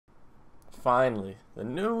Finally, the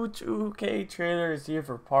new 2K trailer is here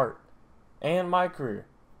for part, and my career.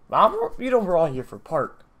 We're all here for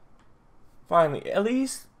part. Finally, at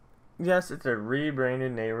least, yes, it's a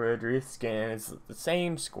rebranded neighborhood, reskin. It's the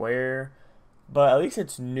same square, but at least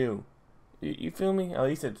it's new. You feel me? At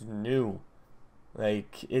least it's new.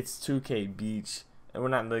 Like, it's 2K Beach, and we're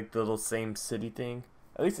not like the little same city thing.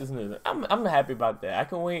 At least it's new. I'm happy about that. I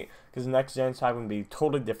can wait, because next gen's probably going to be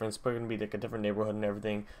totally different. It's probably going to be like a different neighborhood and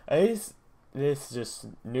everything. At least this just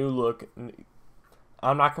new look.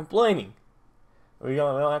 I'm not complaining. We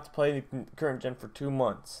don't have to play the current gen for 2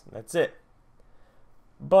 months. That's it.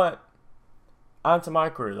 But on to my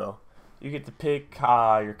career though. You get to pick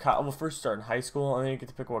your well, first start in high school, and then you get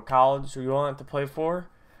to pick what college you want to play for.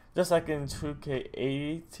 Just like in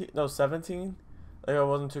 2K18, no 17. Like it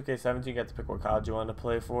wasn't 2K17. You got to pick what college you wanted to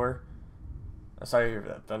play for. I'm sorry for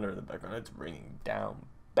that thunder in the background. It's raining down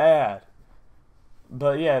bad.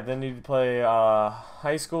 But yeah, then you play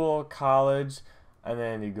high school, college, and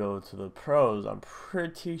then you go to the pros. I'm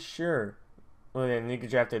pretty sure. Well, then you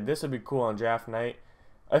get drafted. This would be cool on draft night.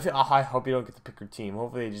 I hope you don't get to pick your team.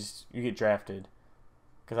 Hopefully, you get drafted.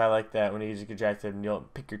 Because I like that when you just get drafted and you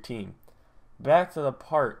don't pick your team. Back to the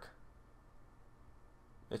park.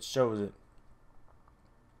 It shows it.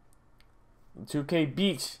 2K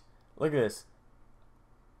Beach. Look at this.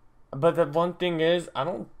 But the one thing is, I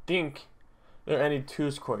don't think there are any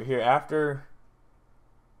twos court here. After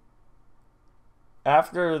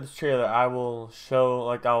the trailer, I will show,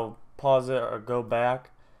 like, I'll pause it or go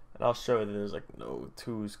back, and I'll show you that there's like no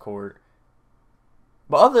twos court.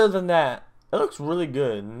 But other than that, it looks really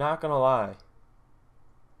good. Not gonna lie.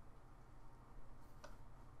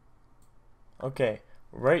 Okay,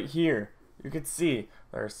 right here you can see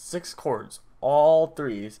there are 6 courts, all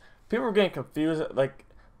threes. People were getting confused, like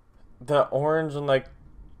the orange and like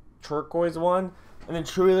turquoise one, and then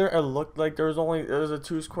trailer it looked like there was a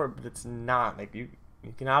twos court, but it's not. Like you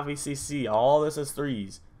can obviously see all this is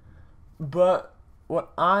threes. But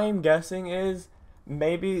what I'm guessing is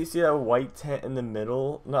maybe you see that white tent in the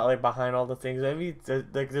middle, not like behind all the things. Maybe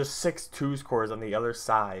there's 6 twos courts on the other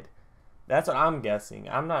side. That's what I'm guessing.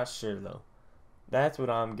 I'm not sure though. That's what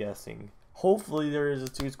I'm guessing. Hopefully there is a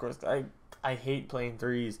twos court. I hate playing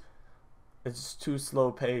threes. It's just too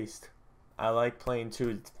slow paced. I like playing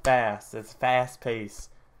twos. It's fast. It's fast paced.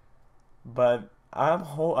 But I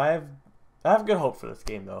have good hope for this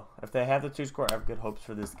game though. If they have the twos court, I have good hopes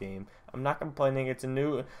for this game. I'm not complaining. It's a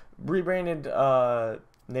new rebranded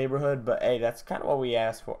neighborhood, but hey, that's kind of what we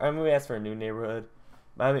asked for. I mean, we asked for a new neighborhood.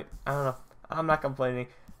 But I mean, I don't know. I'm not complaining.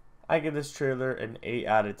 I give this trailer an 8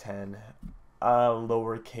 out of 10.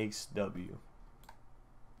 Lowercase w.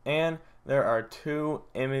 And there are 2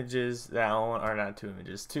 images that I want, or not 2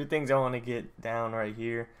 images, 2 things I want to get down right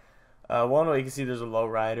here. One way you can see there's a low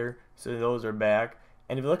rider, so those are back.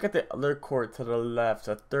 And if you look at the other court to the left,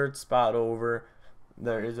 a 3rd spot over,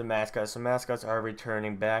 there is a mascot. So mascots are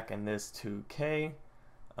returning back in this 2K.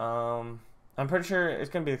 I'm pretty sure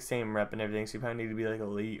it's gonna be the same rep and everything, so you probably need to be like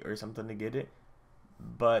elite or something to get it.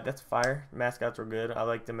 But that's fire. Mascots were good. I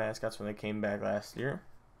liked the mascots when they came back last year.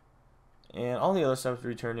 And all the other stuff's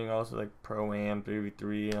returning also, like Pro-Am,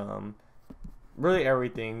 3v3, really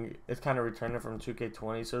everything is kind of returning from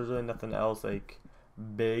 2K20, so there's really nothing else like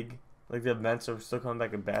big. Like the events are still coming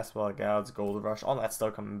back in basketball, like Gods, Gold Rush, all that's still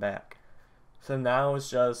coming back. So now it's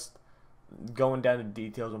just going down to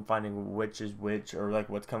details and finding which is which, or like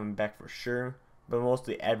what's coming back for sure. But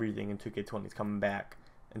mostly everything in 2K20 is coming back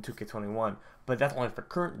in 2K21. But that's only for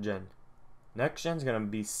current gen. Next gen's gonna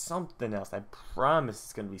be something else. I promise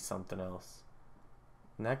it's gonna be something else.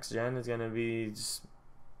 Next gen is gonna be just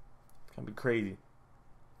crazy.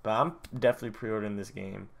 But I'm definitely pre-ordering this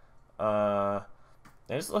game.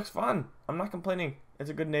 It just looks fun. I'm not complaining. It's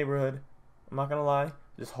a good neighborhood. I'm not gonna lie.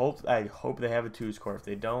 I hope they have a twos court. If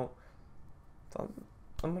they don't,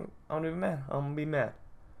 I'm gonna be mad. I'm gonna be mad.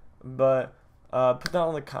 But put down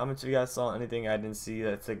in the comments if you guys saw anything I didn't see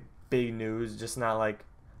that's like big news. Just not like,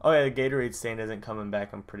 oh yeah, the Gatorade stand isn't coming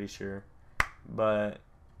back, I'm pretty sure. But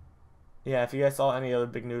yeah, if you guys saw any other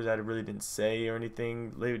big news I really didn't say or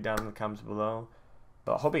anything, leave it down in the comments below.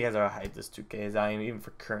 But I hope you guys are hyped this 2K as I am, even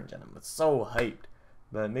for current gen. I'm so hyped.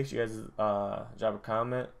 But make sure you guys drop a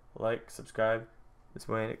comment, like, subscribe. This is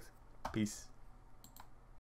Aneixx. Peace.